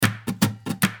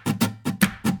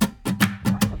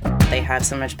have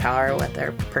so much power with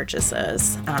their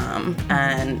purchases.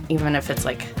 And even if it's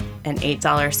like an $8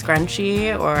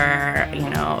 scrunchie or,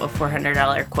 a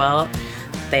 $400 quilt,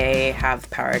 they have the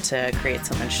power to create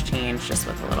so much change just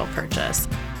with a little purchase.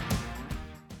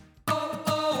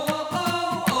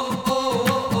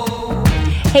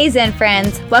 Hey Zen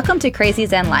friends, welcome to Crazy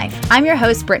Zen Life. I'm your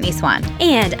host, Brittany Swan.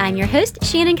 And I'm your host,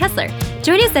 Shannon Kessler.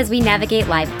 Join us as we navigate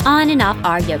life on and off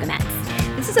our yoga mats.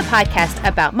 This is a podcast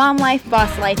about mom life,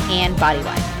 boss life, and body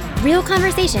life. Real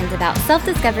conversations about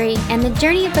self-discovery and the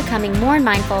journey of becoming more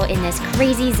mindful in this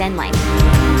crazy Zen life.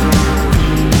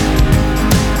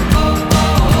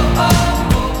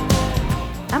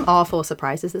 I'm all full of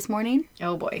surprises this morning.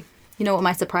 Oh boy. You know what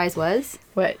my surprise was?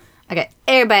 What? I got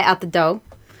everybody out the door.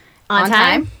 On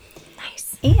time.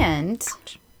 Nice. And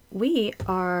we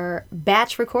are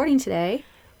batch recording today.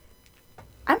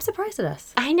 I'm surprised at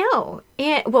us. I know.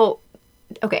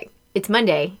 Okay. It's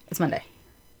Monday. It's Monday.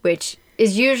 Which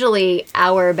is usually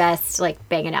our best,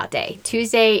 banging out day.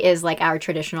 Tuesday is, our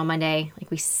traditional Monday.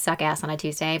 We suck ass on a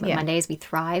Tuesday, but Mondays we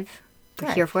thrive.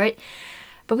 We're here for it.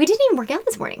 But we didn't even work out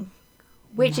this morning.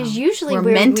 Which is usually we're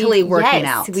mentally working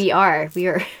out. Yes, we are. We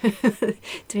are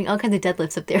doing all kinds of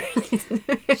deadlifts up there.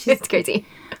 It's crazy.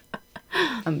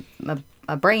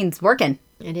 My brain's working.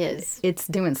 It is. It's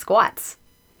doing squats.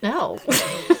 No.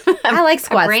 I like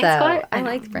squats, brain though. squat? I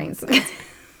like brain squats.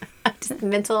 Just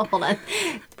mental. Hold on.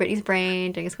 Brittany's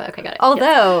brain doing a squat. Okay, got it.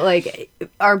 Although,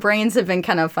 our brains have been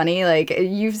kind of funny.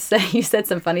 You said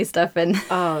some funny stuff in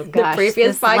the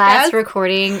previous podcast. Last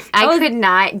recording, I could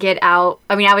not get out.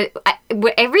 I mean,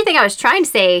 everything I was trying to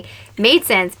say made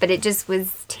sense, but it just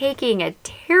was taking a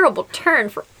terrible turn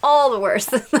for all the worse.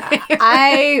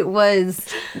 I was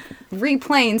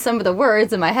replaying some of the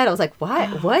words in my head. I was like,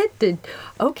 what?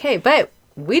 Okay, but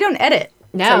we don't edit.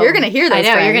 No. So you're going to hear those. I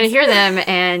know, friends. you're going to hear them,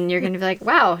 and you're going to be like,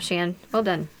 wow, Shan, well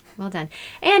done. Well done.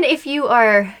 And if you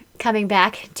are coming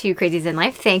back to Crazy Zen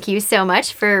Life, thank you so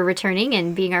much for returning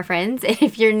and being our friends. And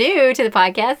if you're new to the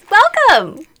podcast,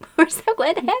 welcome. We're so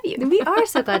glad to have you. We are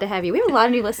so glad to have you. We have a lot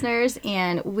of new listeners,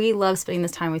 and we love spending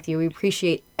this time with you. We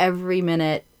appreciate every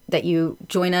minute that you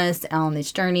join us on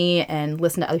this journey and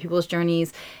listen to other people's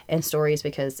journeys and stories,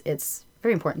 because it's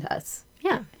very important to us.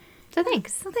 Yeah. So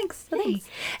thanks. Thanks.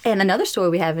 And another story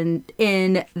we have in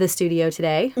the studio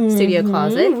today, studio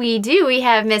closet. We do. We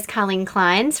have Miss Colleen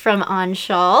Kleins from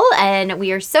Onshawl, and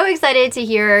we are so excited to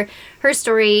hear her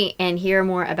story and hear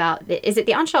more about is it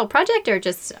the Onshawl project or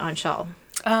just Onshawl?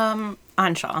 Onshawl.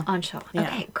 Onshawl. Yeah.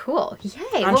 Okay, cool.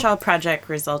 Yay. Onshawl project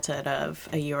resulted of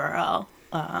a URL.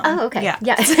 Okay. Yeah.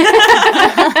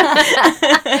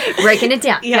 Breaking it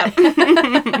down. Yeah.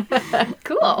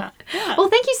 Cool. Yeah. Well,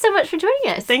 thank you so much for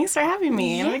joining us. Thanks for having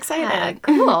me. I'm excited.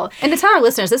 Cool. And to tell our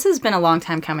listeners, this has been a long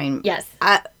time coming. Yes.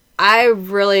 I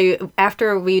really,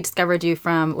 after we discovered you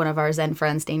from one of our Zen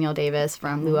friends, Danielle Davis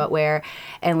from Luau Wear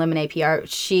and Lemonade PR,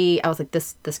 I was like,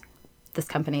 this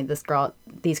company, these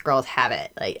girls have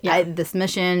it. This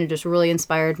mission just really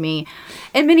inspired me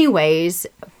in many ways,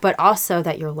 but also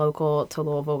that you're local to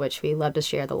Louisville, which we love to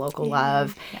share the local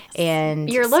love. Yes. And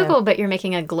you're local, but you're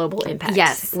making a global impact.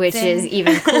 Yes. Which is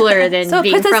even cooler than so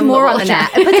being it puts us from more Louisville. on the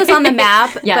map. It puts us on the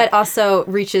map, Yeah. but also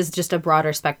reaches just a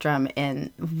broader spectrum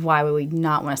in why would we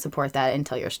not want to support that and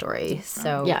tell your story.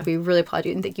 So we really applaud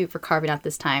you and thank you for carving out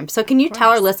this time. So can you tell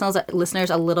our listeners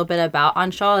a little bit about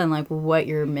Onshawl and what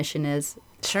your mission is?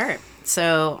 Sure.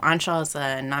 So Onshawl is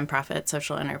a nonprofit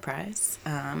social enterprise,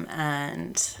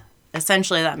 and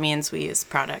essentially that means we use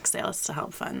product sales to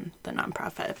help fund the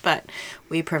nonprofit, but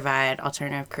we provide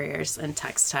alternative careers in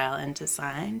textile and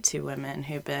design to women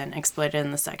who've been exploited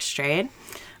in the sex trade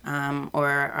or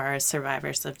are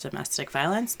survivors of domestic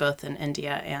violence, both in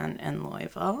India and in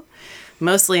Louisville,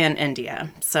 mostly in India,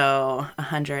 so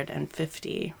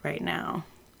 150 right now.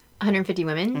 150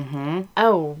 women? Mm-hmm.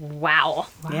 Oh, wow.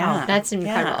 Yeah. That's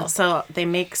incredible. Yeah. So they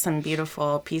make some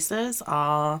beautiful pieces,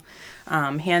 all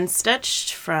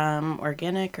hand-stitched from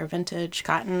organic or vintage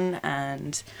cotton,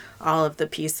 and all of the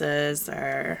pieces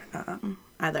are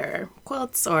either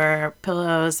quilts or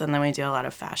pillows, and then we do a lot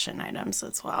of fashion items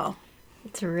as well.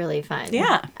 It's really fun.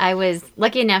 Yeah. I was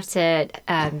lucky enough to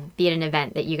be at an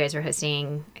event that you guys were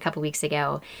hosting a couple weeks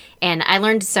ago, and I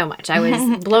learned so much. I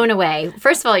was blown away.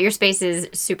 First of all, your space is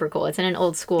super cool. It's in an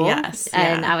old school. Yes.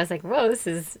 And I was like, whoa, this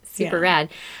is super rad.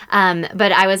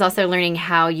 But I was also learning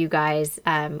how you guys,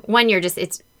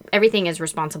 everything is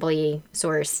responsibly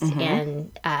sourced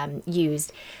and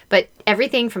used, but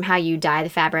everything from how you dye the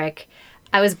fabric,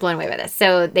 I was blown away by this.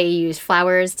 So they use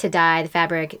flowers to dye the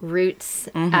fabric, roots,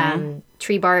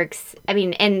 tree barks. I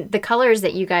mean, and the colors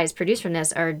that you guys produce from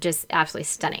this are just absolutely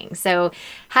stunning. So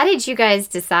how did you guys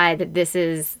decide that this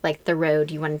is like the road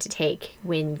you wanted to take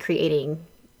when creating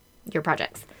your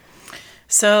projects?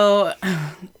 So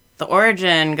the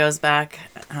origin goes back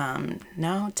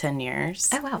now 10 years.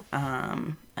 Oh,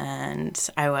 wow. And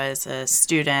I was a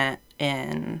student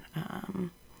in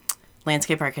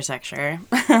landscape architecture.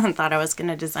 Thought I was going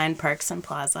to design parks and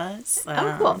plazas.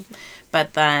 Cool.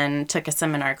 But then took a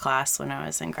seminar class when I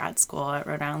was in grad school at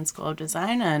Rhode Island School of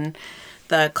Design. And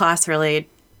the class really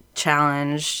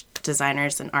challenged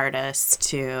designers and artists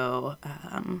to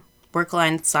work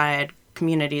alongside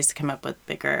communities to come up with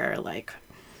bigger,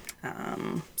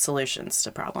 solutions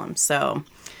to problems. So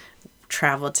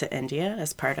traveled to India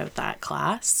as part of that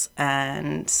class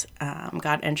and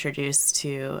got introduced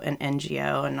to an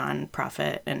NGO, a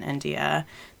nonprofit in India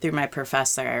through my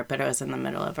professor, but it was in the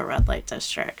middle of a red light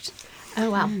district. Oh,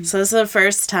 wow. So this is the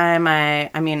first time I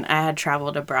had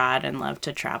traveled abroad and loved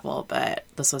to travel, but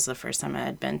this was the first time I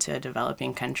had been to a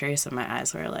developing country. So my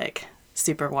eyes were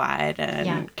super wide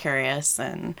and curious,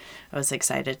 and I was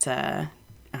excited to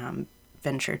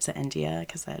venture to India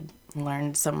because I'd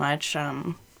learned so much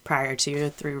prior to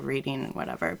through reading and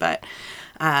whatever. But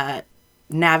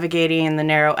navigating the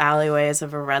narrow alleyways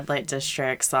of a red light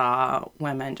district, saw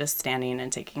women just standing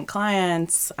and taking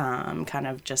clients, kind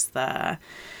of just the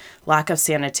lack of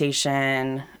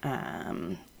sanitation,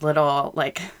 little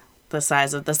the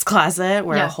size of this closet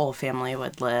where a whole family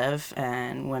would live,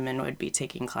 and women would be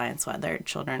taking clients while their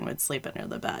children would sleep under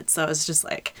the bed. So it was just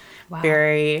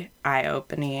very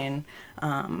eye-opening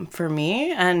for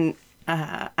me. And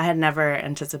I had never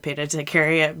anticipated to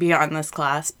carry it beyond this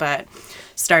class, but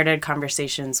started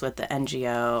conversations with the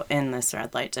NGO in this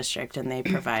red light district, and they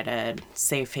provided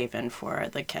safe haven for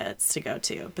the kids to go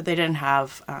to. But they didn't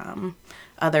have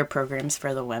other programs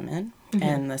for the women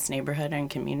in this neighborhood and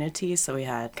community, so we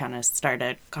had kind of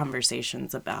started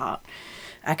conversations about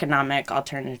economic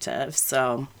alternatives.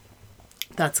 So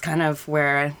that's kind of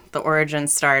where the origin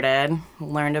started.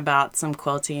 Learned about some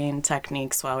quilting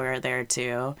techniques while we were there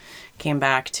too. Came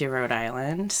back to Rhode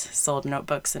Island, sold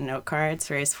notebooks and note cards,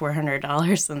 raised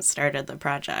 $400 and started the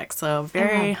project. So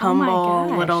very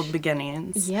humble little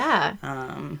beginnings. Yeah.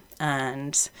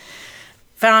 And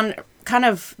found kind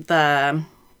of the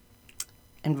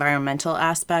environmental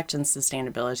aspect and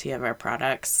sustainability of our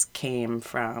products came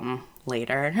from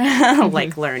later,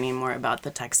 learning more about the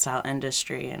textile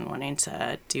industry and wanting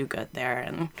to do good there,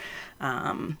 and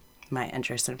my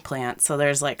interest in plants. So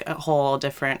there's a whole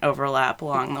different overlap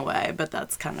along the way, but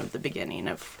that's kind of the beginning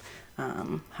of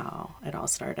how it all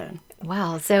started.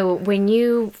 Wow. So when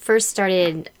you first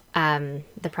started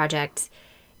the project,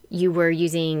 you were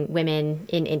using women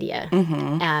in India.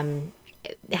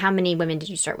 How many women did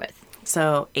you start with?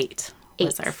 So eight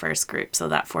was our first group. So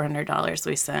that $400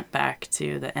 we sent back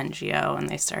to the NGO, and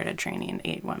they started training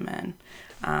 8 women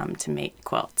to make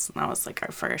quilts. And that was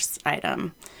our first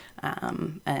item.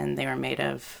 And they were made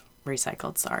of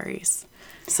recycled saris.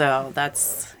 So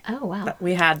that's... Oh, wow.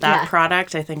 We had that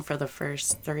product, I think, for the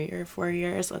first 3 or 4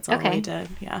 years. That's all we did.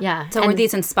 Yeah. Yeah. So were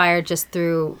these inspired just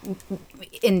through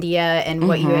India and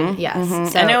what you had...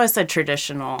 Yes. So, and it was a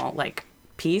traditional,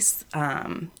 piece,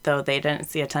 though they didn't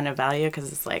see a ton of value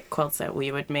because it's quilts that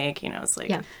we would make, it's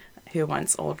who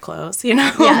wants old clothes,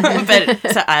 but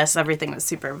to us everything was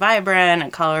super vibrant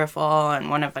and colorful and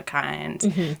one of a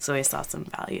kind, so we saw some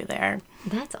value there.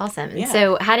 That's awesome.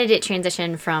 So how did it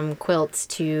transition from quilts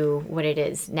to what it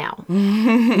is now?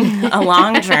 A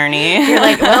long journey. You're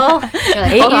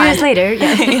 8 years later.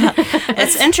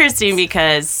 It's interesting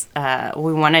because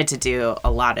we wanted to do a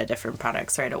lot of different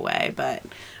products right away, but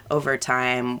over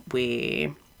time,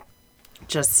 we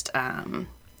just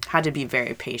had to be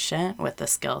very patient with the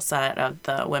skill set of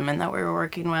the women that we were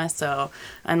working with. So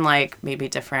unlike maybe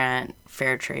different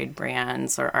fair trade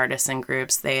brands or artisan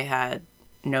groups, they had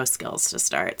no skills to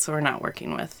start. So we're not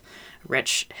working with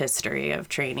rich history of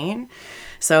training.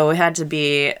 So we had to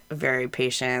be very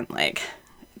patient,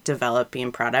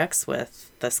 developing products with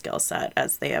the skill set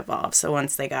as they evolve. So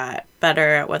once they got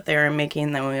better at what they were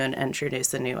making, then we would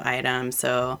introduce a new item.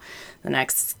 So the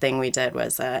next thing we did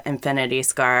was an infinity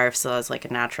scarf. So it was a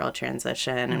natural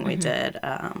transition. And we did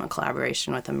a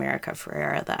collaboration with America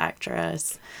Ferrera, the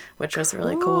actress, which was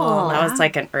really cool. That was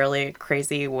an early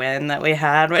crazy win that we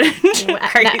had.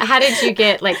 How did you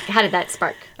get, how did that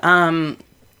spark?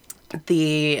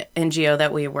 The NGO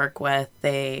that we work with,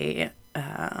 they...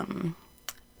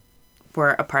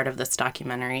 were a part of this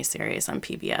documentary series on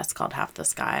PBS called Half the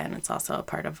Sky, and it's also a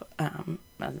part of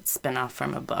a spin-off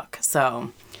from a book.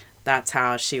 So that's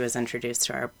how she was introduced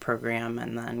to our program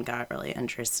and then got really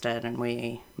interested. And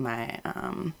my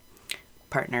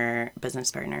business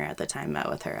partner at the time, met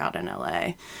with her out in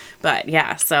LA. But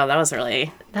yeah, so that was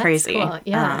really crazy. Cool.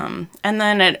 Yeah. And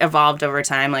then it evolved over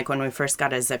time. Like when we first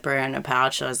got a zipper and a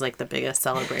pouch, it was like the biggest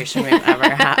celebration we've ever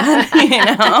had.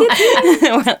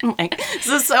 We're like, this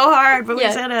is so hard, but we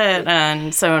did it.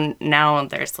 And so now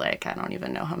there's like, I don't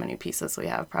even know how many pieces we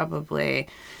have, probably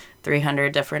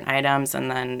 300 different items, and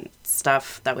then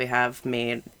stuff that we have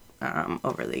made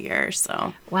over the years.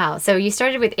 So Wow. So you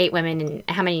started with 8 women, and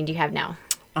how many do you have now?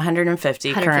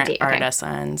 150 current okay.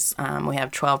 artisans. We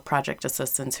have 12 project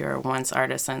assistants who are once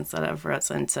artisans that have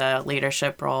risen to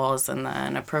leadership roles, and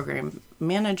then a program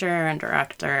manager and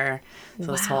director.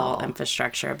 So this whole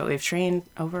infrastructure. But we've trained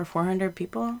over 400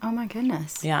 people. Oh my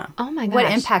goodness. Yeah. Oh my gosh.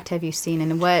 What impact have you seen,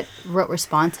 and what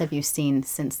response have you seen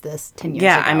since this 10 years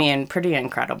Yeah, ago? I mean, pretty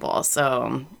incredible.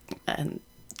 So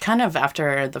kind of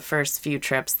after the first few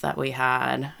trips that we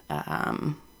had,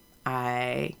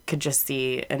 I could just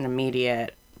see an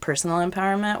immediate personal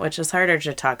empowerment, which is harder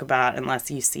to talk about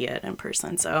unless you see it in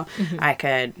person. So I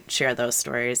could share those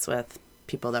stories with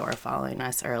people that were following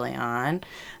us early on,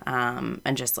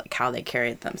 and just like how they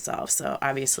carried themselves. So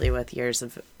obviously with years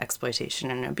of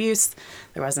exploitation and abuse,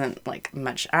 there wasn't like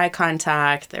much eye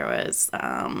contact. There was,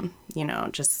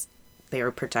 just they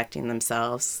were protecting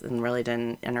themselves and really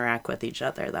didn't interact with each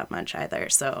other that much either.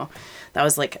 So that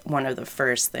was like one of the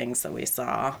first things that we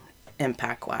saw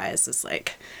impact-wise is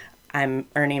like, I'm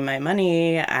earning my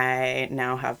money. I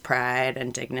now have pride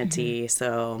and dignity.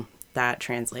 So that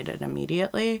translated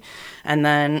immediately. And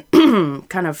then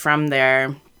kind of from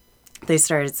there, they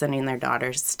started sending their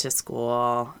daughters to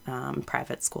school,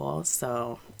 private schools.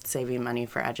 So saving money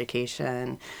for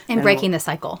education. And breaking the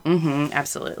cycle.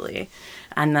 Absolutely.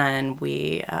 And then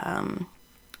we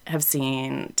have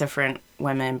seen different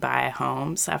women buy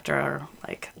homes after,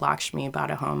 like Lakshmi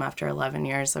bought a home after 11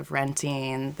 years of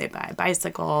renting. They buy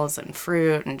bicycles and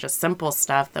fruit and just simple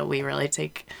stuff that we really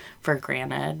take for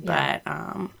granted, but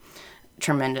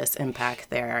tremendous impact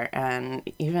there. And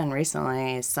even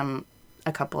recently,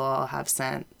 a couple have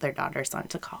sent their daughters on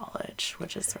to college,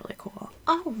 which is really cool.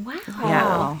 Oh,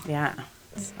 wow. Yeah.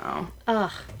 So.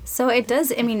 So it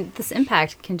does, I mean, this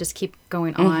impact can just keep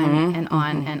going on and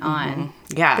on and on.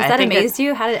 Yeah. Does that amaze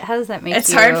you? How does that make you?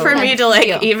 It's hard for me to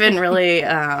like even really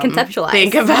conceptualize.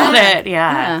 Think about it.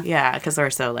 Yeah. Because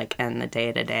we're so like in the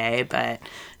day to day, but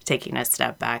taking a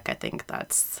step back, I think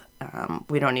that's,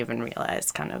 we don't even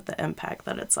realize kind of the impact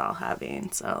that it's all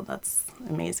having. So that's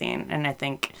amazing. And I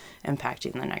think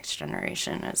impacting the next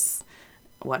generation is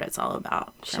what it's all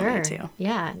about for me too.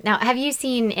 Yeah. Now, have you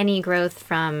seen any growth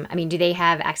from, do they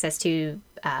have access to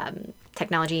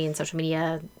technology and social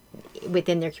media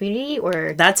within their community,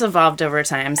 or? That's evolved over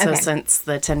time. So since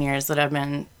the 10 years that I've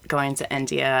been going to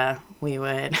India, we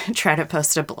would try to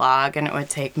post a blog and it would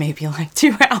take maybe like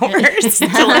 2 hours to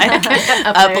like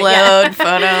upload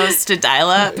photos to dial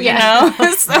up, you know?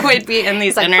 So we'd be in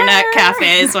these internet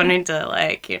cafes wanting to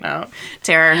like,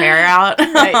 tear our hair out.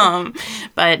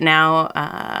 But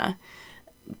now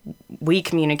we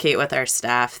communicate with our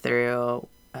staff through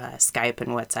Skype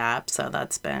and WhatsApp, so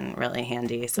that's been really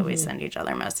handy. So we send each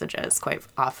other messages quite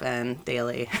often,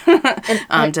 daily,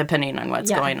 depending on what's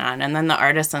going on. And then the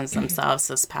artisans themselves,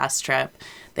 this past trip,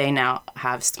 they now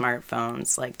have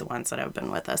smartphones, like the ones that have been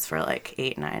with us for like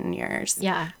 8-9 years.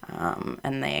 Yeah.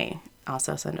 And they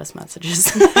also send us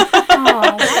messages.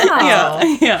 Oh, wow.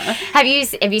 Yeah. Have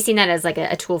you seen that as like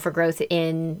a tool for growth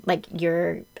in like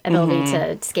your ability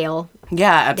to scale?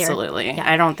 Yeah, absolutely.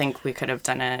 Yeah. I don't think we could have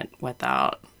done it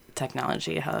without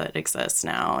technology, how it exists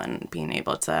now, and being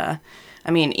able to,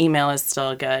 email is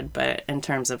still good, but in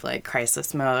terms of like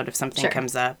crisis mode, if something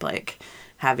comes up, like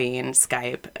having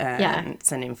Skype and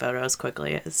sending photos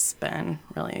quickly has been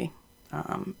really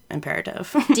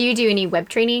imperative. Do you do any web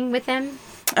training with them?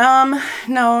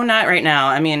 No, not right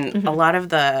now.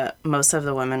 Most of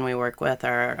the women we work with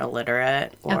are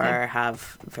illiterate or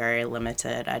have very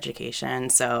limited education.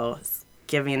 So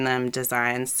giving them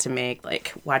designs to make,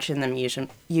 like watching them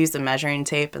use a measuring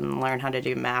tape and learn how to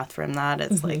do math from that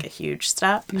is like a huge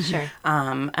step. Sure.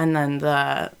 And then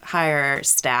the higher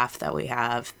staff that we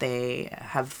have, they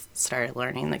have started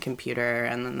learning the computer,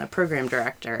 and then the program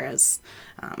director has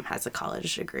a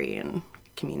college degree and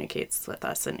communicates with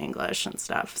us in English and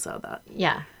stuff, so that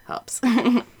helps.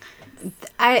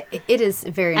 It is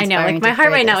very inspiring. I know, like my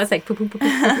heart right now is like, poop.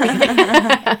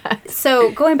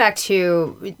 So going back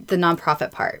to the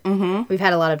nonprofit part, we've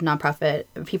had a lot of nonprofit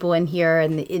people in here,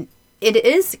 and it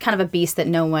is kind of a beast that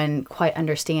no one quite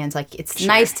understands. Like, it's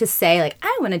nice to say, like,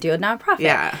 I want to do a nonprofit.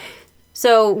 Yeah.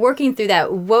 So working through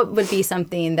that, what would be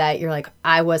something that you're like,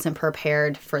 I wasn't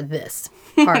prepared for this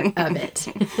part of it?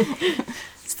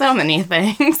 So many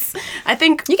things. I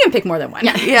think You can pick more than one.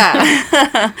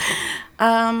 yeah.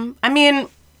 I mean,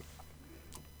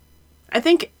 I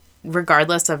think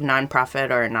regardless of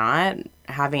nonprofit or not,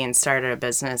 having started a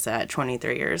business at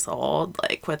 23 years old,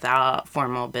 like without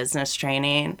formal business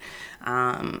training,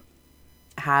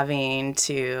 having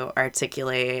to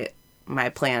articulate my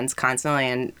plans constantly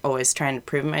and always trying to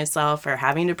prove myself or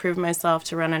having to prove myself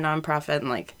to run a nonprofit and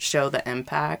like show the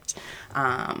impact,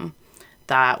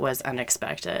 that was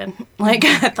unexpected. Like,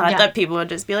 I thought that people would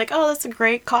just be like, oh, that's a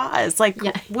great cause. Like,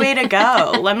 way to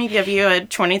go. Let me give you a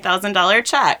 $20,000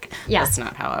 check. Yeah. That's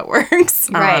not how it works.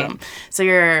 Right. So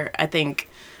I think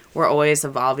we're always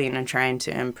evolving and trying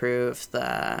to improve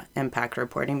the impact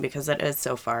reporting because it is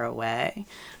so far away.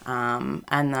 And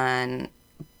then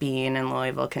being in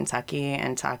Louisville, Kentucky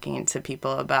and talking to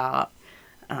people about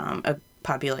a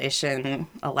population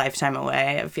a lifetime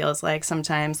away, it feels like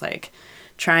sometimes like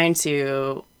trying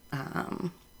to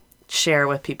share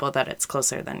with people that it's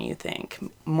closer than you think.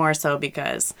 More so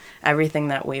because everything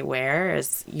that we wear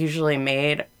is usually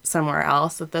made somewhere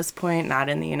else at this point, not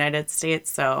in the United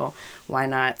States. So why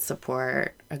not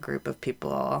support a group of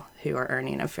people who are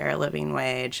earning a fair living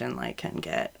wage and like can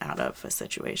get out of a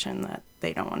situation that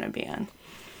they don't want to be in?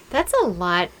 That's a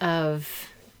lot of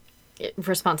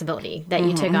responsibility that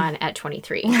you took on at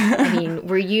 23. I mean,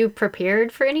 were you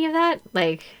prepared for any of that?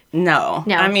 Like, no.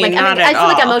 no. I mean, like, not I at feel all.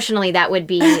 like emotionally that would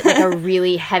be like a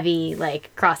really heavy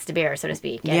like cross to bear, so to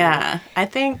speak. And- Yeah, I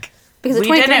think Because at we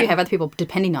 23, didn't- you have other people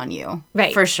depending on you.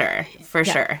 Right. For sure.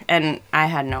 And I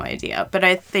had no idea. But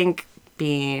I think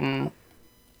being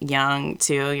young,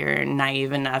 too, you're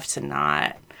naive enough to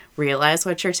not realize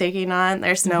what you're taking on.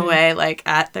 There's no way, like,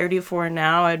 at 34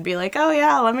 now, I'd be like, oh,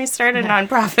 yeah, let me start a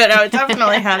nonprofit. I would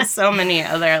definitely have so many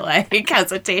other, like,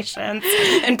 hesitations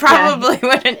and probably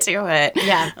wouldn't do it.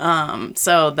 Yeah.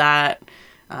 So that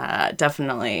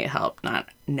definitely helped not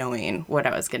knowing what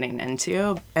I was getting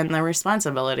into. And the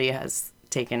responsibility has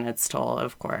taken its toll,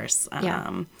 of course.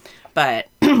 Yeah. But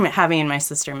having my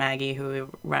sister Maggie, who we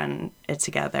run it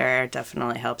together,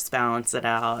 definitely helps balance it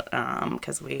out.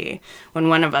 Because when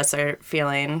one of us are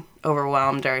feeling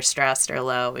overwhelmed or stressed or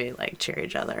low, we like cheer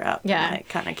each other up. Yeah. And like,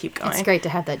 kind of keep going. It's great to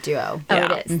have that duo. Oh,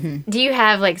 Yeah. it is. Do you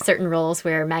have like certain roles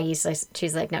where Maggie's like,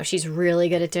 she's like, no, she's really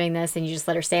good at doing this, and you just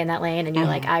let her stay in that lane, and you're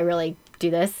like, I really do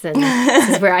this, and this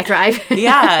is where I thrive.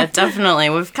 Yeah, definitely.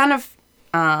 We've kind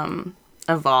of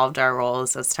evolved our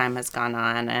roles as time has gone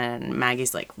on, and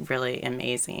Maggie's like really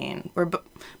amazing. We're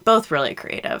both really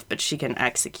creative, but she can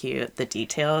execute the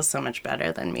details so much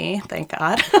better than me, thank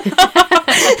God.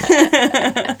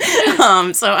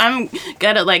 So I'm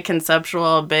good at like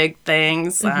conceptual big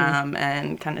things,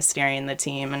 and kind of steering the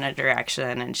team in a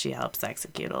direction, and she helps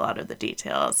execute a lot of the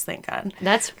details, thank God.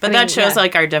 That shows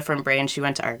like our different brains. She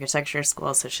went to architecture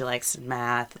school, so she likes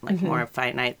math and like more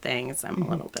finite things. I'm a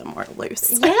little bit more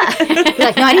loose. Yeah. You're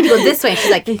like, no, I need to go this way.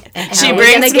 She's like, She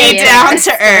brings me down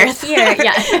to earth. Here,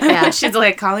 yeah. She's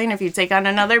like, Colleen, if you take on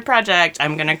another project,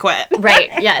 I'm going to quit. Right.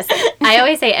 Yes. I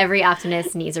always say every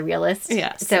optimist needs a realist.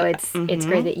 Yes. So it's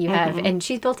great that you have, and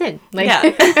she's built in. Like, Yeah.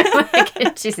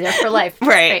 like, she's there for life.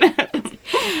 Right.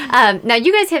 Now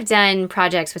you guys have done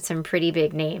projects with some pretty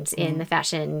big names in the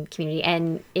fashion community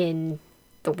and in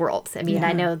the world. I mean,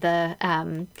 I know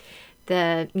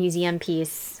the museum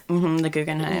piece. The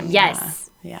Guggenheim. Yes.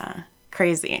 Yeah.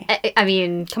 Crazy. I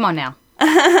mean, come on now.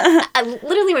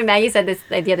 literally when Maggie said this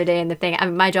like, the other day in the thing,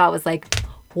 my jaw was like,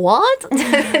 what?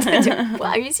 Well,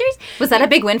 are you serious? Was that a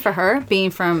big win for her, being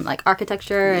from like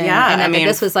architecture? And, Yeah, and I mean,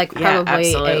 this was like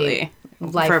probably absolutely. a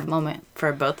life moment.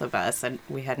 For both of us, and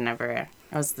we had never, it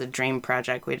was the dream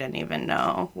project we didn't even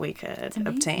know we could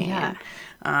obtain. Yeah.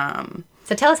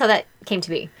 So tell us how that came to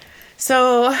be.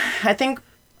 So I think,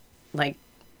 like,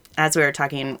 as we were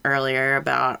talking earlier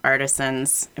about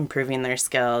artisans improving their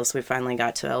skills, we finally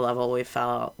got to a level we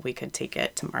felt we could take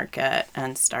it to market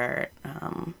and start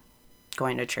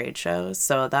going to trade shows.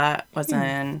 So that was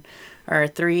in or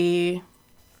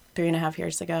 3.5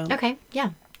 years ago. Okay. Yeah.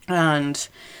 And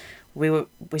we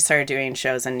started doing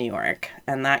shows in New York,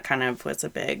 and that kind of was a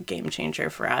big game changer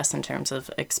for us in terms of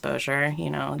exposure. You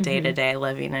know, day to day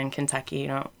living in Kentucky, you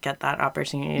don't get that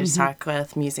opportunity to talk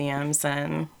with museums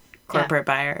and corporate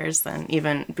buyers and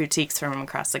even boutiques from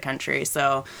across the country.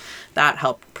 So that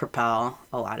helped propel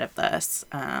a lot of this.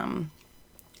 And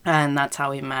that's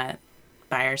how we met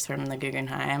buyers from the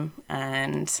Guggenheim,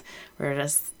 and we're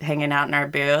just hanging out in our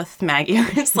booth. Maggie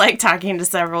was like talking to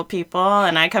several people,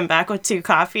 and I come back with 2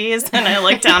 coffees, and I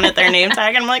look down at their name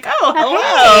tag, and I'm like, oh, hello.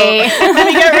 Hey. Let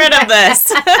me get rid of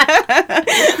this.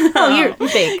 Oh, you're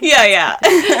big.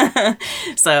 Yeah.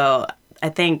 So I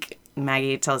think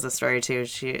Maggie tells a story too.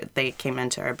 They came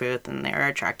into our booth and they were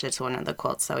attracted to one of the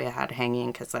quilts that we had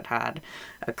hanging because it had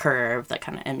a curve that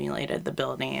kind of emulated the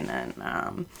building.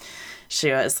 And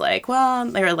she was like, well,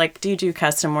 they were like, do you do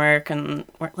custom work? And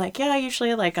we're like, yeah,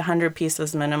 usually like 100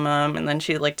 pieces minimum. And then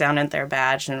she looked down at their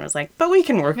badge and was like, but we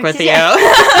can work with you.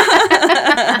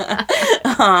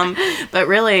 But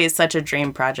really such a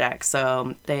dream project.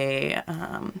 So they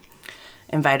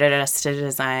invited us to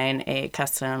design a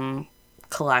custom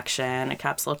collection, a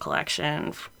capsule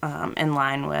collection, in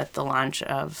line with the launch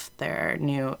of their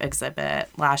new exhibit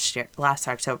last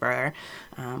October,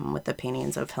 with the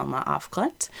paintings of Hilma af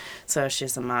Klint. So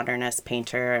she's a modernist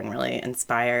painter and really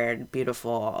inspired,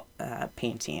 beautiful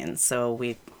paintings. So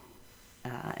we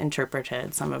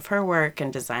interpreted some of her work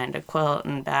and designed a quilt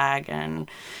and bag and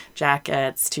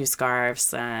jackets, 2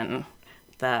 scarves, and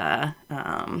I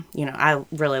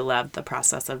really loved the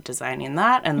process of designing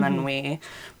that. And then we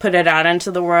put it out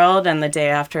into the world. And the day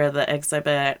after the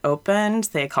exhibit opened,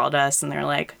 they called us and they're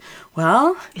like,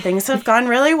 well, things have gone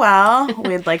really well.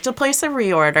 We'd like to place a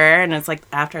reorder. And it's like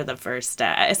after the first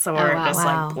day. So we're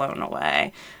like blown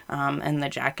away. And the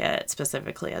jacket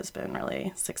specifically has been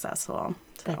really successful.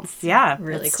 So, That's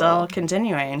really cool. Still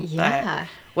continuing. Yeah. But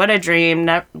what a dream.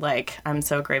 I'm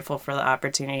so grateful for the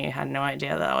opportunity. I had no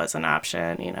idea that was an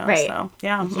option, Right. So,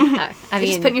 yeah. Yeah. I You're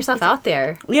just putting yourself out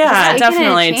there. Yeah, Just taking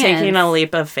definitely. chance. Taking a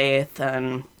leap of faith.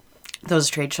 And those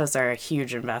trade shows are a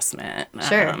huge investment.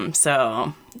 Sure.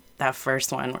 So that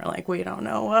first one, we're like, we don't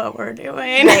know what we're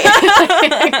doing.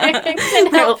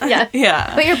 Yeah.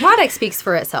 Yeah. But your product speaks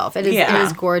for itself. It is Yeah. it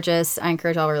is gorgeous. I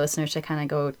encourage all our listeners to kind of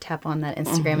go tap on that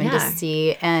Instagram and Yeah. just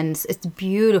see. And it's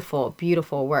beautiful,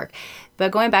 beautiful work. But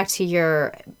going back to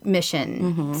your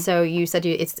mission, so you said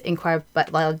it's inquired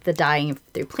about the dyeing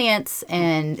through plants,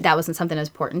 and that wasn't something that was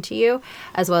important to you,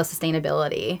 as well as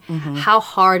sustainability. How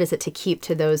hard is it to keep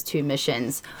to those 2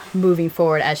 missions moving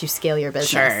forward as you scale your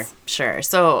business? Sure.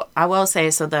 So I will say,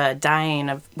 the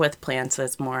dyeing with plants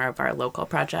is more of our local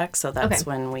project. So that's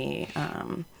when we,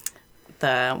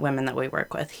 the women that we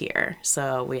work with here.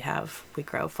 So we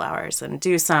grow flowers and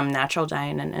do some natural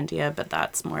dyeing in India, but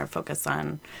that's more focused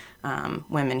on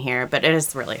women here. But it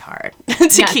is really hard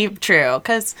to keep true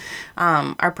because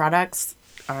our products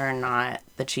are not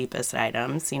the cheapest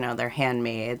items. They're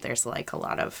handmade. There's like a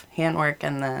lot of handwork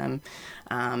in them.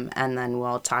 And then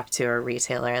we'll talk to a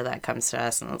retailer that comes to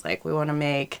us and is like, we want to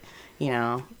make,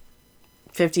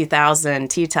 50,000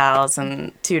 tea towels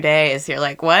in 2 days. You're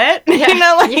like, what? Yeah.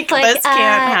 This can't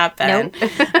happen.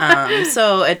 Nope.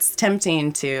 So it's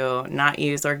tempting to not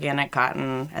use organic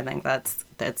cotton. I think that's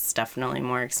definitely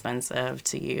more expensive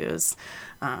to use,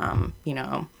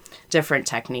 different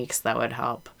techniques that would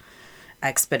help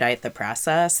expedite the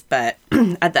process. But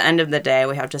at the end of the day,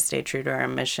 we have to stay true to our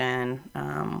mission.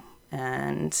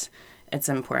 And it's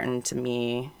important to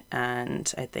me,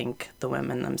 and I think the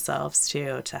women themselves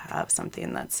too, to have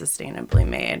something that's sustainably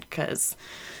made, because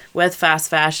with fast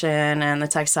fashion and the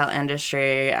textile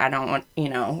industry, I don't want,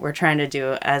 we're trying to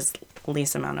do as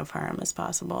least amount of harm as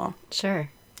possible. Sure.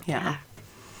 Yeah.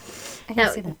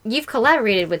 Now, you've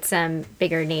collaborated with some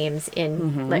bigger names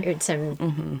in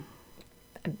some.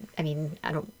 I mean,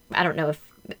 I don't know if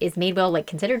is Madewell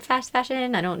considered fast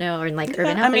fashion. I don't know, or in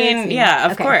Urban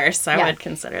Outfitters. Of course, I would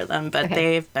consider them, but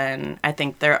they've been. I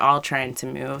think they're all trying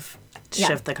to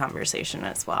shift the conversation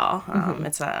as well.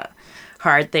 It's a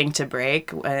hard thing to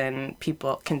break when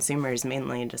consumers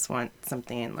mainly just want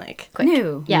something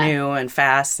new and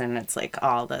fast, and it's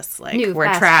all this New, we're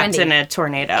fast, trapped trendy. in a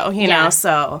tornado, know.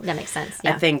 So that makes sense.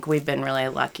 Yeah. I think we've been really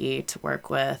lucky to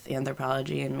work with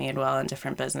Anthropologie and Madewell and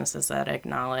different businesses that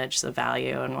acknowledge the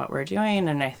value in what we're doing,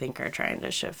 and I think are trying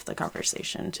to shift the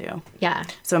conversation too. Yeah.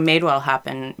 So Madewell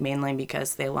happened mainly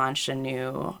because they launched a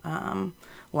new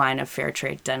line of fair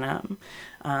trade denim.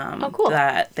 Cool.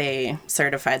 That they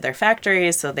certified their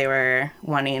factories, so they were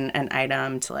wanting an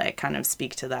item to kind of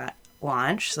speak to that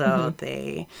launch. So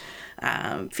they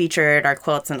featured our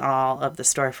quilts in all of the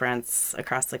storefronts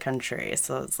across the country.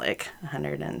 So it's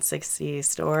 160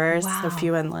 stores, Wow. a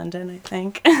few in London, I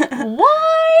think.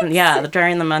 What? Yeah,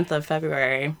 during the month of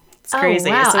February. It's Oh, crazy.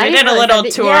 wow. So I we didn't did a realize little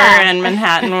that- tour yeah. in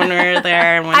Manhattan when we were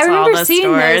there and went I to all remember the seeing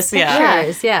stores. those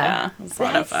pictures. Yeah. It was a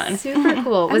lot of fun. Super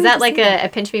cool. Was that a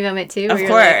pinch me moment too? Of where you're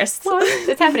course. What?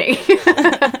 What's happening?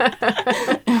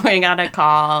 We we got a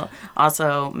call.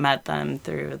 Also met them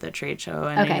through the trade show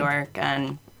in New York,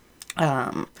 and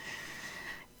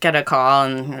get a call,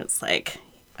 and it's like,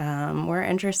 we're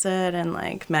interested, and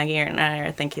like Maggie and I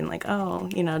are thinking like, oh,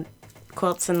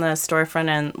 quilts in the storefront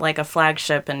and like a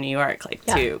flagship in New York, like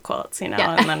 2 quilts, and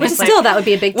then Which it's still, like, that would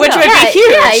be a big deal. which would be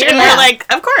huge, and we're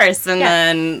like, of course, and Yeah.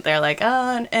 then they're like,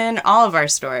 oh, in all of our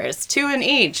stores, 2 in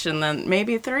each, and then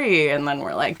maybe 3, and then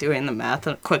we're like doing the math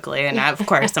quickly, and of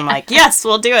course I'm like, yes,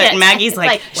 we'll do it, and Maggie's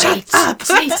like, shut up.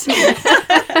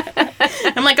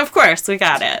 I'm like, of course, we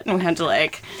got it. And we had to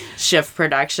like shift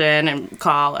production and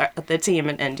call the team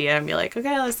in India and be like,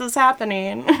 okay, this is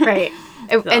happening. Right.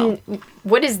 And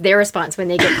what is their response when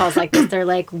they get calls like this? They're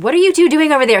like, what are you 2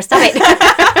 doing over there? Stop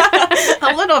it.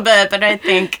 A little bit, but I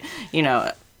think,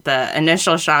 the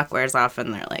initial shock wears off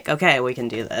and they're like, okay, we can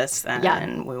do this.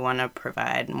 And we want to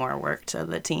provide more work to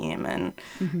the team and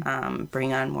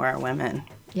bring on more women.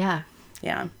 Yeah.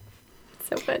 Yeah.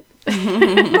 So good.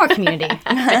 More community,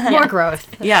 more growth.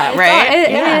 Yeah,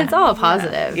 right? It's all a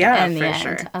positive. Yeah, in the for end.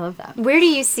 sure. I love that. Where do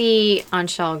you see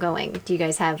Anshul going? Do you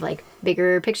guys have like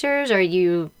bigger pictures, or are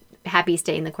you happy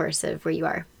staying the course of where you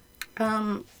are?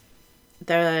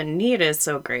 The need is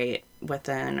so great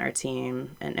within our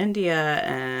team in India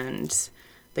and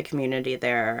the community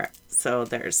there. So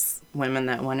there's women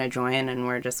that want to join, and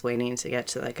we're just waiting to get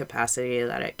to the capacity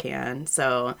that it can.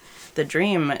 So the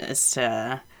dream is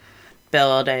to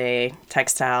build a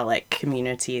textile like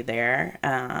community there,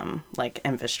 like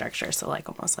infrastructure, so like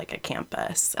almost like a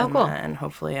campus. Oh, and cool. then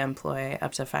hopefully employ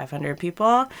up to 500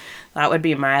 people. That would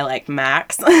be my like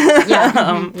max.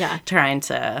 Yeah. Trying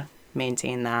to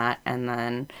maintain that, and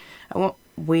then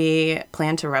we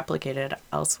plan to replicate it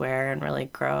elsewhere and really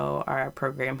grow our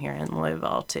program here in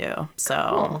Louisville too.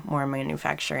 So more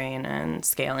manufacturing and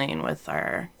scaling with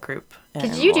our group in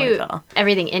Because you do Louisville.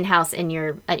 everything in-house at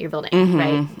your building,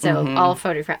 right? So all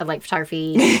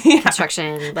photography,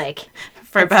 construction, like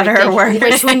For better or worse.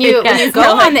 Which when you go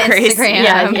on the crazy.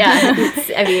 Instagram,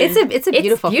 it's a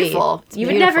beautiful feat. It's you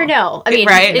would Beautiful. never know. I mean,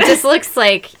 Right. it just looks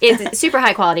like it's super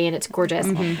high quality and it's gorgeous.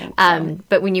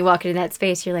 But when you walk into that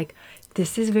space, you're like,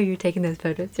 this is where you're taking those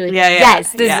photos. You're like, Yeah, yeah.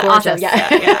 yes, this Yeah. is awesome.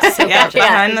 Yeah. So Yeah, gorgeous.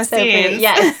 behind the So pretty. scenes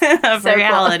Yes. of So cool.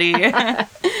 reality.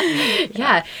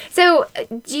 Yeah. So,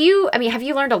 have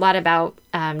you learned a lot about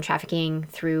trafficking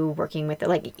through working with it,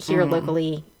 like here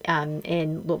locally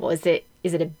in Louisville?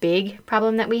 Is it a big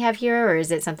problem that we have here, or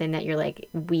is it something that you're like,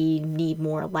 we need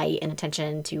more light and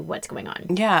attention to what's going on?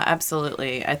 Yeah,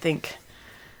 absolutely. I think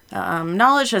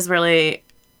knowledge has really,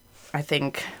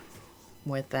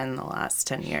 within the last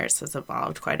 10 years has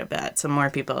evolved quite a bit. So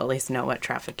more people at least know what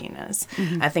trafficking is.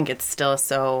 I think it's still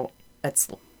so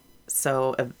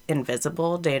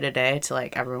invisible day to day to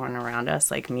like everyone around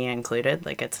us, like me included.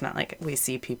 Like it's not like we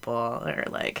see people or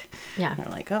like, Yeah. they're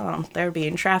like, oh, they're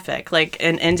being trafficked. Like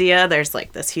in India, there's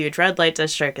like this huge red light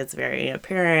district. It's very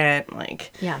apparent,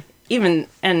 like Yeah. even,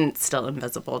 and still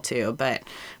invisible too. But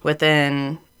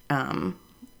within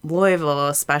Louisville,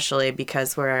 especially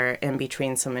because we're in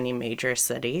between so many major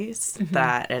cities,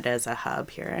 that it is a hub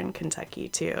here in Kentucky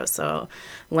too. So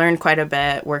learned quite a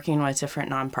bit working with different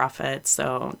nonprofits.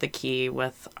 So the key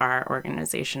with our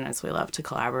organization is we love to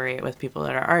collaborate with people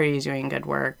that are already doing good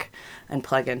work and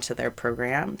plug into their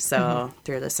program. So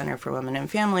through the Center for Women and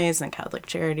Families and Catholic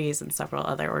Charities and several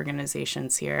other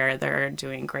organizations here, they're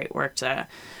doing great work to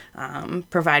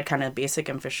provide kind of basic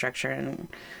infrastructure, and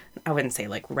I wouldn't say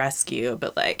like rescue,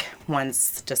 but like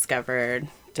once discovered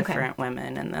different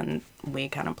women, and then we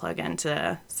kind of plug in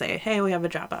to say, hey, we have a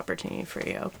job opportunity for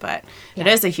you. But it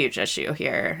is a huge issue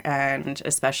here, and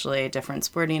especially different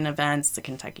sporting events, the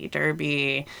Kentucky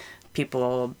Derby,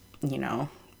 people,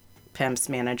 pimps,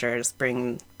 managers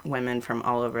bring women from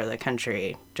all over the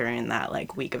country during that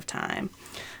like week of time.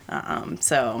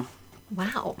 So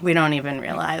Wow. we don't even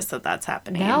realize that that's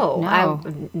happening. No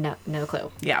clue.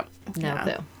 Yeah. No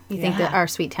clue. You think that our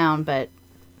sweet town, but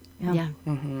Yeah.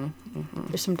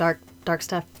 there's some dark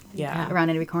stuff Yeah. around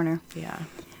every corner. Yeah.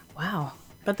 Wow.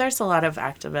 But there's a lot of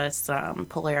activists.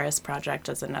 Polaris Project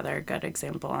is another good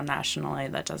example nationally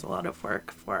that does a lot of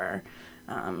work for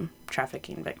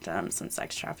trafficking victims and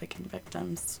sex trafficking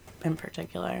victims in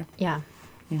particular. Yeah.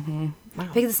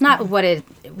 Because it's not what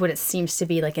it seems to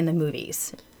be like in the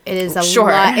movies. It is a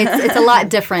Sure. lot. It's a lot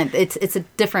different. It's a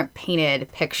different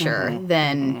painted picture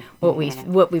than what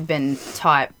we've been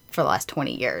taught for the last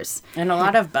 20 years. And a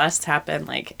lot of busts happen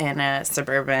like in a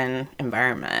suburban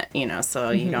environment, so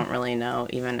you don't really know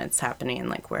even it's happening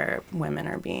like where women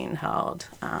are being held.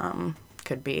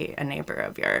 Could be a neighbor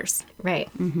of yours. Right.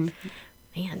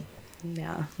 Man.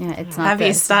 Yeah. Yeah, it's not Heavy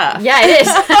this. stuff. Yeah, it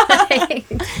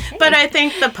is. But I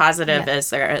think the positive is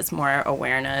there is more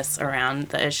awareness around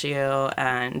the issue,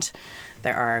 and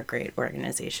there are great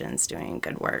organizations doing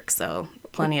good work. So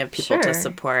plenty of people Sure. to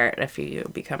support if you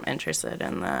become interested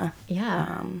in the.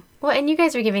 Yeah. Well, and you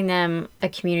guys are giving them a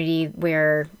community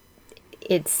where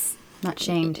it's Not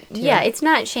shamed. too. yeah, it's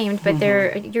not shamed, but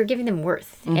you're giving them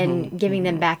worth and giving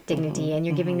them back dignity, and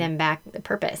you're giving them back the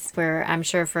purpose. Where I'm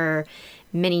sure for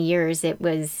many years it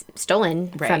was stolen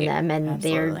from Right. them, and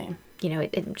Absolutely. they're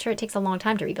I'm sure it takes a long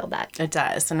time to rebuild that. It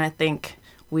does. And I think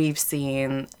we've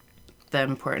seen the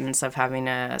importance of having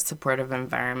a supportive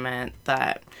environment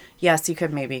that, yes, you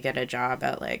could maybe get a job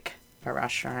at like a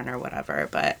restaurant or whatever,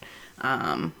 but,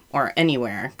 or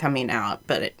anywhere coming out,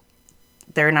 but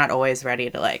they're not always ready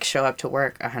to like show up to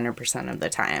work 100% of the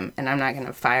time. And I'm not going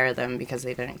to fire them because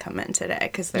they didn't come in today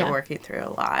because they're Yeah. working through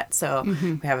a lot. So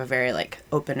we have a very like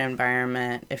open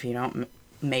environment. If you don't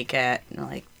make it,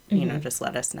 like, you know, just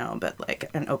let us know, but like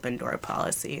an open door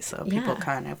policy. So people Yeah.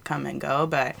 kind of come and go,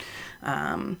 but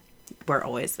we're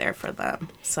always there for them.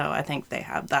 So I think they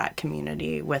have that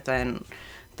community within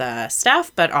the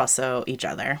staff, but also each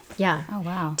other. Yeah. Oh,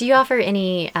 wow. Do you offer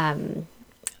any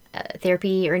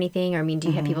therapy or anything? Or I mean, do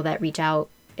you have people that reach out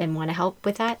and want to help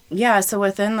with that? Yeah, so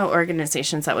within the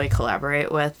organizations that we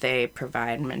collaborate with, they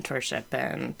provide mentorship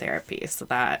and therapy. So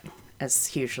that is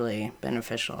hugely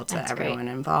beneficial to That's great. everyone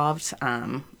involved.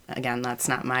 Again, that's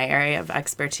not my area of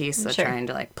expertise, so Sure. trying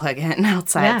to like plug in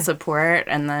outside Yeah. support.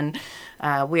 And then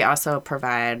we also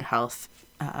provide health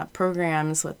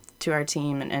programs to our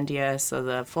team in India, so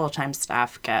the full-time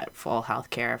staff get full health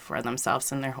care for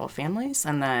themselves and their whole families.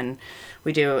 And then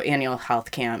we do biannual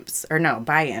health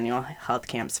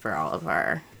camps for all of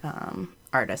our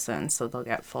artisans, so they'll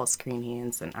get full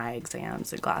screenings and eye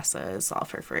exams and glasses all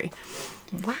for free.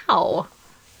 Wow.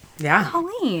 Yeah.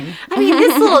 Colleen. I mean,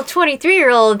 this little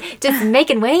 23-year-old just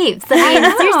making waves. I mean,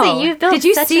 know. seriously, you've built Did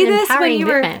you such see an this when empowering you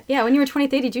were? movement. Yeah, when you were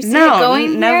 23. Did you see it No,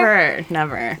 going here?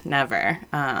 never.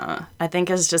 I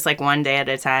think it's just like one day at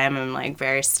a time. I'm like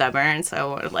very stubborn,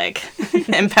 so we're like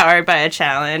empowered by a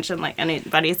challenge, and like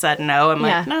anybody said no, I'm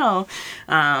like no.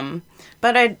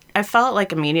 But I felt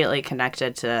like immediately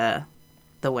connected to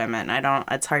the women.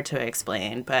 It's hard to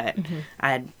explain, but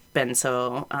I'd been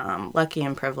so lucky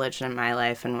and privileged in my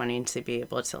life, and wanting to be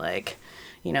able to like,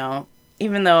 you know,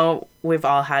 even though we've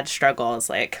all had struggles,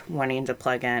 like wanting to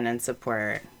plug in and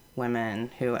support women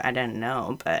who I didn't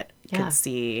know, but could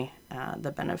see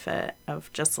the benefit of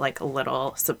just like a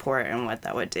little support and what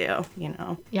that would do, you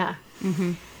know? Yeah.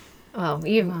 Well,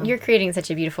 you're creating such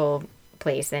a beautiful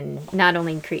place, and not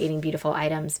only creating beautiful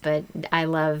items, but I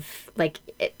love, like,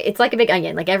 it's like a big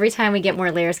onion. Like every time we get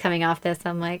more layers coming off this,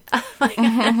 I'm like, oh my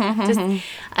God.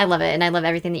 I love it. And I love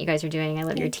everything that you guys are doing. I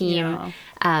love your team. you.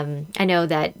 I know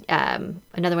that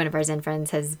another one of our Zen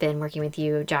friends has been working with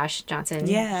you, Josh Johnson.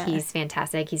 Yeah. He's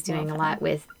fantastic. He's doing a lot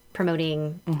with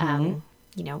promoting,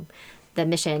 you know, the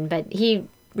mission, but he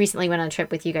recently went on a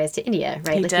trip with you guys to India,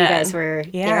 right? He like did. you guys were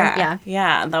there.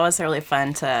 Yeah, that was really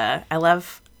fun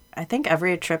I think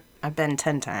every trip I've been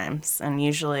 10 times, and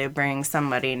usually bring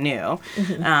somebody new.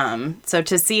 So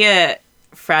to see it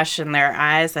fresh in their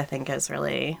eyes, I think is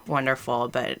really wonderful.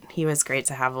 But he was great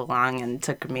to have along, and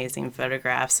took amazing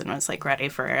photographs, and was like ready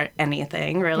for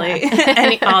anything really,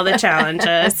 all the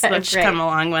challenges which Right. come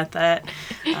along with it.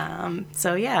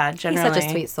 So yeah, He's generally. such a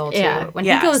sweet soul too. Yeah. When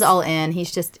Yes. he goes all in,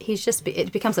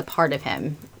 it becomes a part of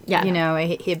him. Yeah. You know,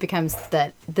 it becomes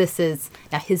that this is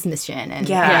now his mission, and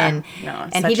Yeah. and, No,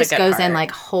 and he such a just good goes in heart.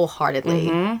 like wholeheartedly.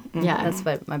 Yeah. That's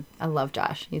what I love.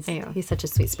 Josh, he's Yeah. he's such a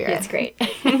sweet spirit. It's great.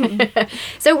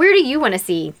 So where do you want to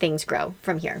see things grow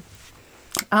from here?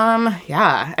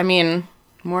 Yeah, I mean,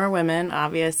 more women,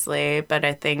 obviously, but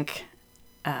I think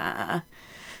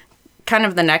kind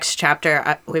of the next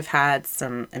chapter, we've had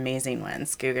some amazing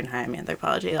ones, Guggenheim,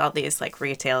 Anthropologie, all these like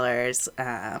retailers.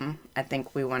 I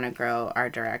think we want to grow our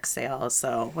direct sales.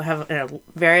 So we have a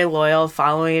very loyal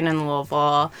following in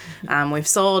Louisville. We've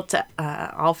sold to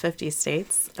all 50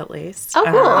 states at least. Oh,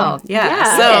 cool.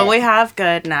 Yeah. So we have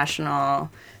good national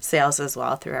sales as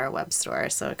well through our web store.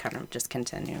 So kind of just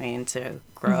continuing to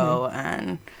grow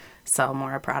and sell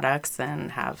more products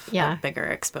and have Yeah. a bigger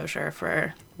exposure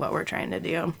for what we're trying to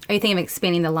do. Are you thinking of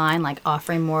expanding the line, like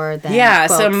offering more than Yeah,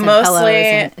 so quilts and mostly- pillows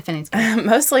and if anything's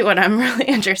Mostly what I'm really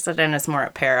interested in is more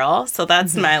apparel. So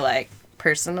that's my like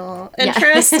personal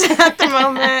interest at the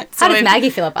moment. How So does Maggie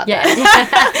feel about that?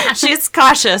 Yeah. she's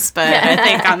cautious, but I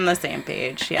think on the same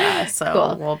page. Yeah. So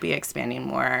Cool. we'll be expanding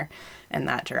more in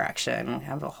that direction. We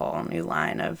have a whole new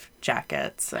line of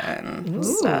jackets and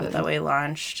stuff that we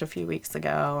launched a few weeks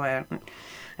ago, and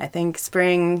I think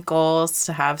spring goals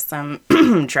to have some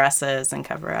dresses and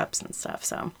cover-ups and stuff.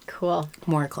 So Cool.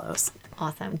 more clothes.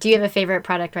 Awesome. Do you have a favorite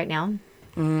product right now?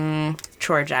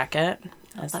 Chore jacket.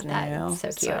 That's Love new. that. So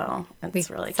cute. So it's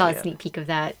We really saw cute. a sneak peek of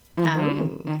that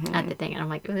at the thing, and I'm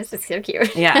like, oh, this is so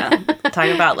cute. Yeah. Talk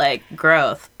about like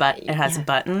growth, but it has Yeah.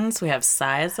 buttons. We have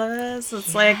sizes.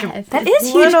 It's like That is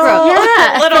huge little, growth.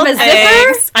 Yeah. little From a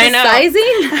zipper things. I to know.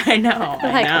 sizing. I know.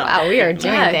 I Like, know. wow, we are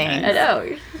doing Yeah, things. I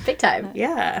know. Big time.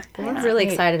 Yeah. We're really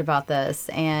excited about this,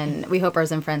 and we hope our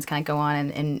Zen friends kind of go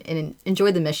on and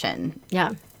enjoy the mission.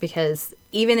 Yeah. Because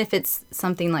even if it's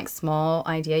something like small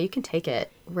idea, you can take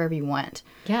it wherever you want.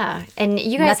 Yeah. And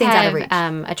you guys Nothing's out of have reach.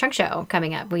 a trunk show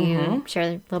coming up. Will you share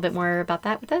a little bit more about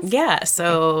that with us? Yeah,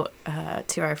 so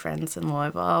to our friends in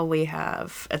Louisville,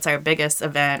 it's our biggest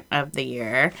event of the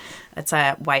year. It's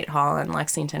at Whitehall and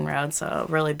Lexington Road, so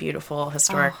a really beautiful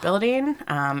historic building.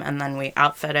 And then we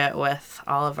outfit it with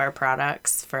all of our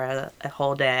products for a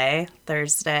whole day.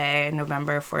 Thursday,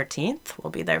 November 14th,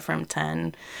 we'll be there from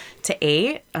 10 to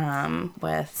 8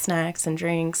 with snacks and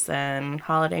drinks and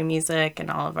holiday music and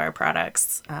all of our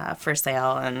products for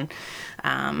sale,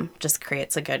 and just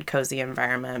creates a good cozy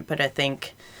environment. But I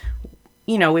think,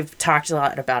 we've talked a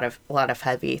lot about a lot of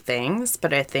heavy things,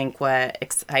 but I think what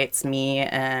excites me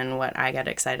and what I get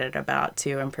excited about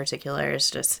too in particular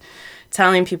is just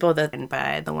telling people that and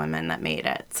by the women that made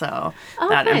it. So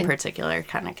that in good. particular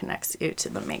kind of connects you to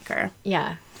the maker.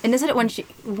 Yeah. And isn't it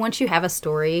once you have a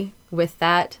story with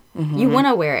that, you want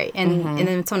to wear it, and then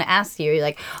when someone asks you, you're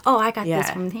like, oh, I got this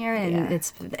Yeah. from here, and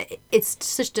Yeah. it's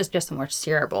just more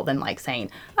shareable than like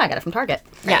saying, oh, I got it from Target.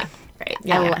 Yeah. Right.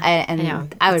 Yeah.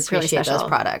 I would It's really appreciate those special.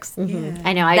 products.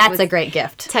 I know. I That's was a great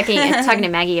gift. talking to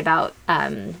Maggie about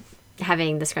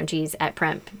having the scrunchies at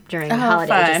Premp during the Oh, holiday.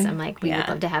 fun. I'm like, we would Yeah.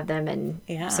 love to have them and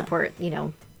Yeah. support,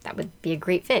 that would be a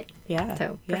great fit. Yeah.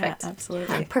 So, Yeah, perfect.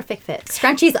 absolutely. Perfect fit.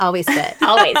 Scrunchies always fit.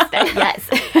 Always. Yes.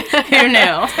 Who knew?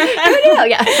 Oh,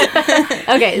 yeah.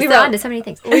 Okay, We so were on to so many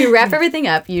things. we wrap everything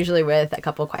up usually with a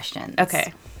couple questions.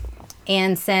 Okay.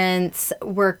 And since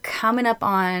we're coming up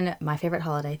on my favorite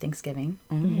holiday, Thanksgiving,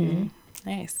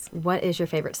 Nice. what is your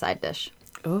favorite side dish?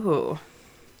 Ooh.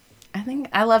 I think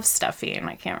I love stuffing.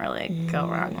 I can't really go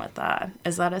wrong with that.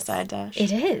 Is that a side dish?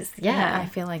 It is. Yeah. I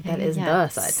feel like that is Yeah. the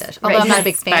side dish. Although I'm not a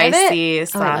big fan of it. Spicy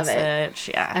I love it. sausage.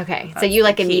 Yeah. Okay. So That's you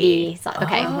like the a key. meaty sauce.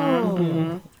 Okay.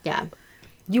 Yeah.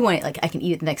 You want it like I can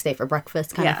eat it the next day for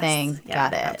breakfast kind of Yes. thing. Yeah,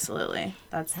 Got it. Absolutely.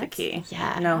 That's the key.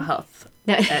 yeah. No health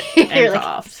No, you're like,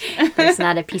 involved. there's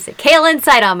not a piece of kale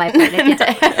inside on my plate.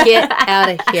 Get out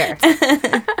of here.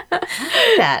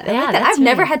 That. Yeah, I've that's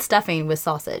never right. had stuffing with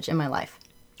sausage in my life.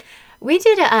 We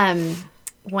did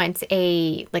once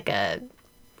it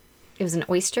was an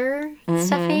oyster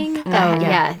stuffing.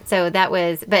 Yeah. So that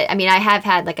was, but I mean, I have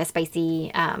had like a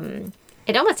spicy.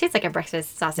 It almost tastes like a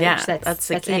breakfast sausage. Yeah, that's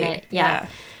the key. in it. Yeah.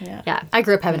 Yeah. I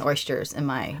grew up having oysters in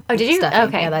my Oh, did you? stuffing.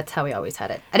 Okay. Yeah, that's how we always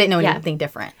had it. I didn't know Yeah. anything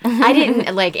different. I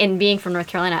didn't in being from North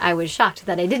Carolina. I was shocked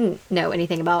that I didn't know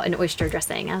anything about an oyster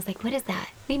dressing. I was like, "What is that?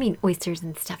 What do you mean oysters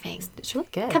and stuffing? It's really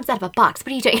good. Comes out of a box.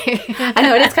 What are you doing?" I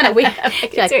know, it is kind of weird.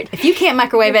 It's Like, weird. if you can't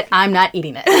microwave it, I'm not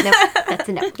eating it. Nope, that's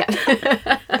a no.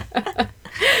 Yeah.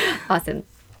 Awesome.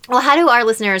 Well, how do our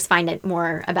listeners find it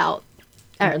more about,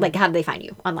 or like, how do they find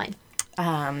you online?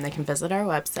 They can visit our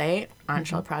website,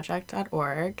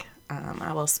 anshallproject.org.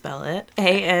 I will spell it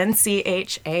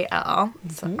ANCHAL.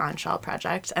 It's an Anshall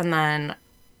Project. And then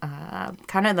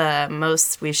kind of the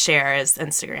most we share is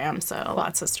Instagram. So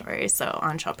lots of stories. So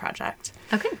Anshall Project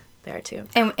Okay. there too.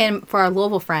 And for our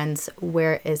Louisville friends,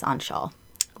 where is Anshall?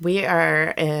 We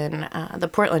are in the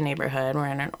Portland neighborhood. We're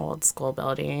in an old school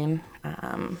building.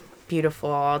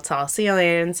 Beautiful tall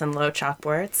ceilings and low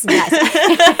chalkboards. Yes.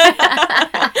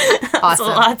 Awesome.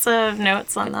 So lots of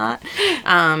notes on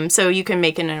that. So you can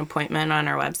make an appointment on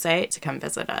our website to come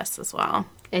visit us as well.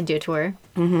 And do a tour.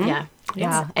 Mm-hmm. Yeah.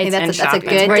 Wow. It's, Hey, that's a shopping.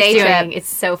 good worth day doing. trip. It's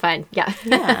so fun. Yeah.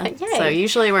 Yeah. Yay. So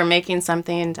usually we're making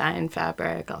something, dyeing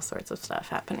fabric, all sorts of stuff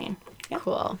happening. Yeah.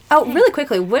 Cool. Oh, really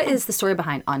quickly, what is the story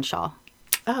behind Anshall?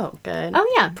 Oh, good.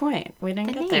 Oh, yeah. Point. We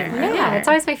didn't get Name. there. Yeah. It's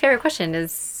always my favorite question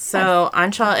is, So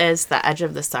Anshall is the edge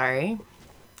of the sari,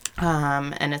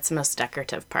 and it's the most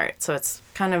decorative part. So it's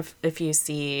kind of, if you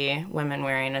see women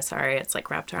wearing a sari, it's like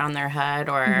wrapped around their head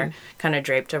or kind of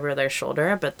draped over their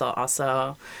shoulder, but they'll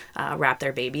also wrap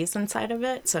their babies inside of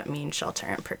it. So it means shelter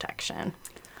and protection.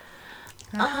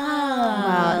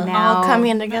 Well, now All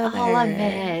coming together. all of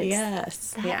it.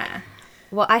 Yes. Yeah.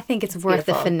 Well, I think it's worth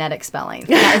the beautiful. phonetic spelling.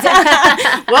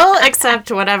 We'll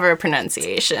accept whatever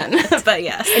pronunciation, but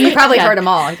yes. And you probably heard them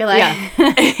all. You're like,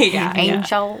 Yeah.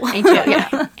 angel. Ankle.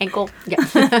 Yeah. Ankle. Yeah.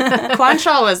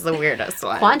 Quanchal was the weirdest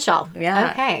one. Quanchal.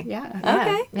 Yeah. Okay. Yeah.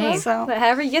 Okay. Hey. So, But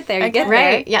however you get there, you get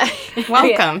Right. Yeah.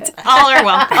 welcome. All are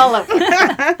welcome. All of them.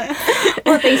 there.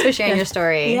 Well, thanks for sharing your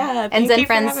story. Yeah, And thank Zen you for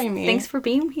Friends, having me. thanks for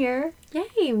being here.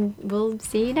 Yay. We'll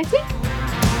see you next week.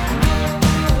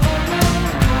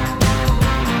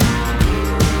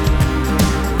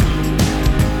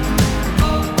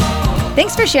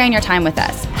 Thanks for sharing your time with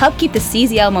us. Help keep the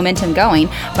CZL momentum going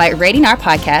by rating our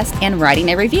podcast and writing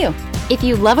a review. If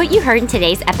you love what you heard in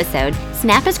today's episode,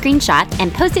 snap a screenshot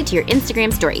and post it to your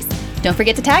Instagram stories. Don't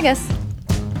forget to tag us.